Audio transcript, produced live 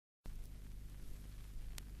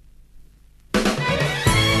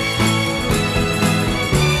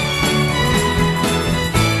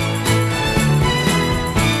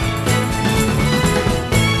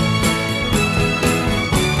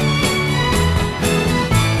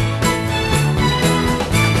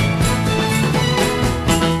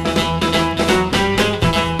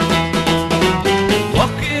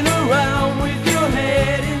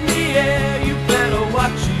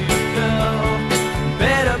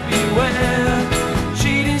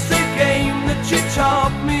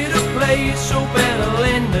so better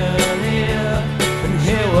lend an ear and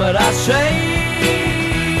hear what I say.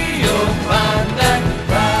 You'll find that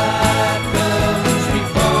pride comes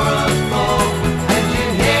before a fall, and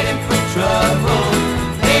you're heading for trouble,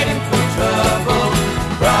 heading for trouble.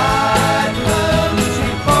 Pride comes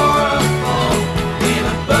before a fall,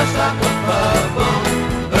 it'll burst like a bubble,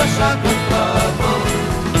 burst like a bubble.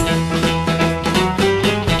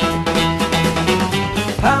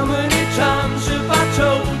 How many times have I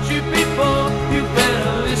told you before? You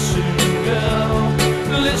better listen, girl,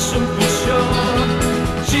 listen for sure.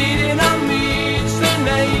 Cheating on me is the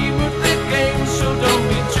name of the game, so don't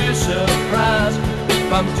be too surprised if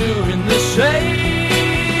I'm doing the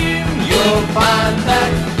same. You'll find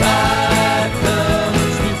that pride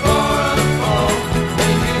comes before a fall,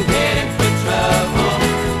 when you're heading for trouble,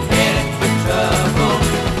 heading for trouble.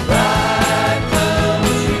 Pride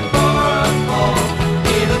comes before a fall,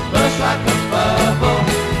 it'll burst like a bubble,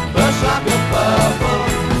 burst like a bubble.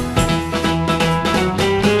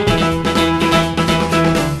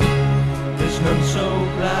 There's none so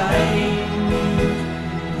blind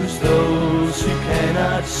as those who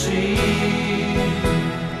cannot see.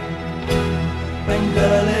 And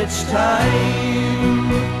girl, it's time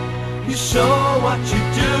you saw what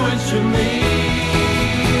you're doing to me.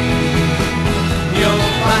 You'll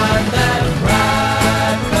find that pride